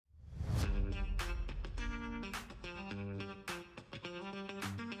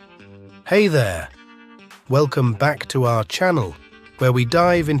Hey there! Welcome back to our channel, where we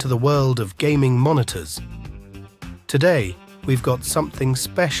dive into the world of gaming monitors. Today, we've got something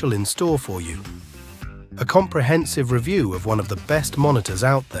special in store for you. A comprehensive review of one of the best monitors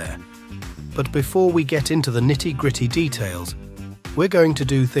out there. But before we get into the nitty-gritty details, we're going to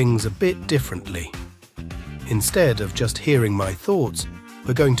do things a bit differently. Instead of just hearing my thoughts,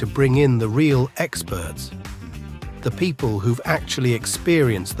 we're going to bring in the real experts. The people who've actually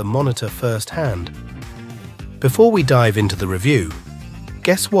experienced the monitor firsthand. Before we dive into the review,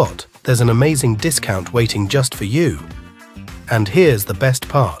 guess what? There's an amazing discount waiting just for you. And here's the best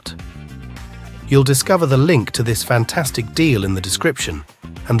part. You'll discover the link to this fantastic deal in the description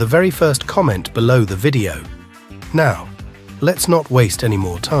and the very first comment below the video. Now, let's not waste any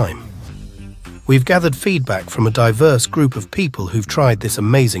more time. We've gathered feedback from a diverse group of people who've tried this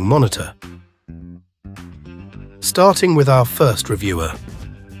amazing monitor. Starting with our first reviewer.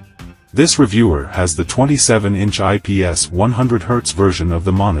 This reviewer has the 27-inch IPS 100Hz version of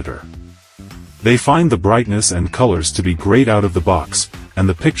the monitor. They find the brightness and colors to be great out of the box, and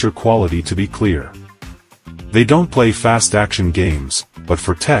the picture quality to be clear. They don't play fast-action games, but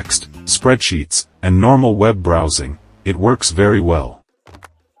for text, spreadsheets, and normal web browsing, it works very well.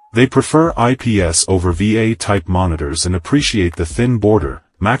 They prefer IPS over VA-type monitors and appreciate the thin border,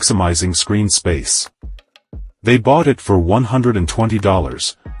 maximizing screen space. They bought it for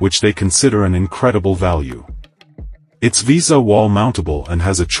 $120, which they consider an incredible value. It's VESA wall-mountable and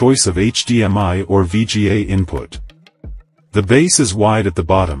has a choice of HDMI or VGA input. The base is wide at the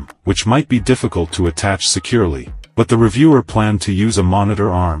bottom, which might be difficult to attach securely, but the reviewer planned to use a monitor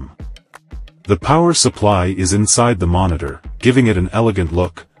arm. The power supply is inside the monitor, giving it an elegant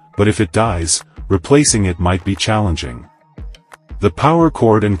look, but if it dies, replacing it might be challenging. The power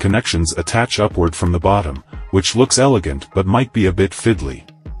cord and connections attach upward from the bottom, which looks elegant but might be a bit fiddly.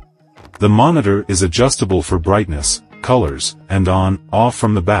 The monitor is adjustable for brightness, colors, and on/off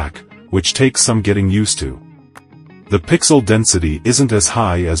from the back, which takes some getting used to. The pixel density isn't as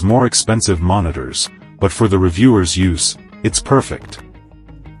high as more expensive monitors, but for the reviewer's use, it's perfect.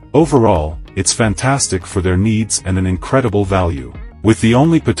 Overall, it's fantastic for their needs and an incredible value, with the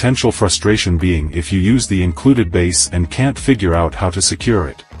only potential frustration being if you use the included base and can't figure out how to secure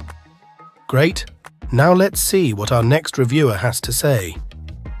it. Great! Now let's see what our next reviewer has to say.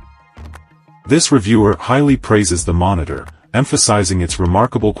 This reviewer highly praises the monitor, emphasizing its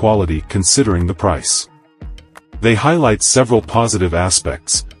remarkable quality considering the price. They highlight several positive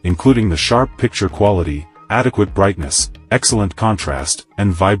aspects, including the sharp picture quality, adequate brightness, excellent contrast,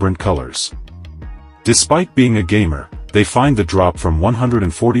 and vibrant colors. Despite being a gamer, they find the drop from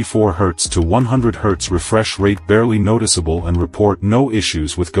 144 Hz to 100 Hz refresh rate barely noticeable and report no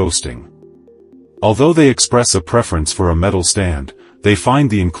issues with ghosting. Although they express a preference for a metal stand, they find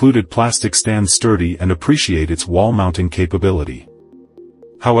the included plastic stand sturdy and appreciate its wall mounting capability.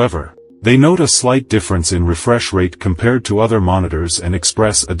 However, they note a slight difference in refresh rate compared to other monitors and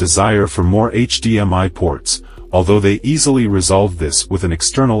express a desire for more HDMI ports, although they easily resolve this with an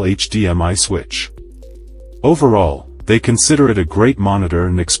external HDMI switch. Overall, they consider it a great monitor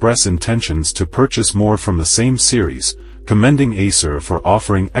and express intentions to purchase more from the same series, commending Acer for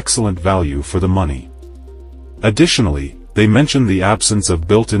offering excellent value for the money. Additionally, they mention the absence of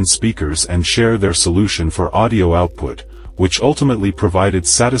built-in speakers and share their solution for audio output, which ultimately provided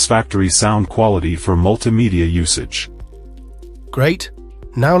satisfactory sound quality for multimedia usage. Great!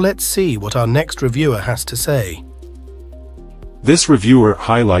 Now let's see what our next reviewer has to say. This reviewer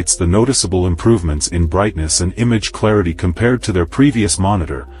highlights the noticeable improvements in brightness and image clarity compared to their previous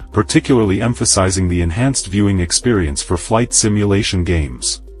monitor, particularly emphasizing the enhanced viewing experience for flight simulation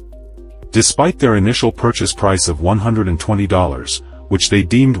games. Despite their initial purchase price of $120, which they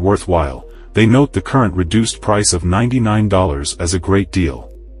deemed worthwhile, they note the current reduced price of $99 as a great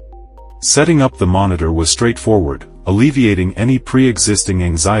deal. Setting up the monitor was straightforward, alleviating any pre-existing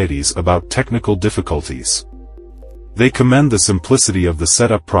anxieties about technical difficulties. They commend the simplicity of the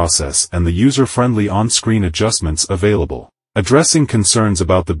setup process and the user-friendly on-screen adjustments available. Addressing concerns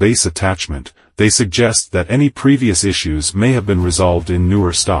about the base attachment, they suggest that any previous issues may have been resolved in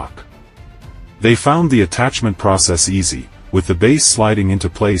newer stock. They found the attachment process easy, with the base sliding into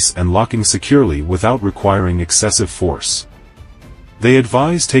place and locking securely without requiring excessive force. They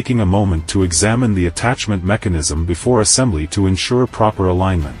advise taking a moment to examine the attachment mechanism before assembly to ensure proper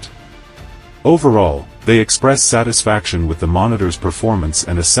alignment. Overall, they express satisfaction with the monitor's performance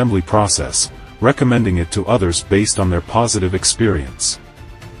and assembly process, recommending it to others based on their positive experience.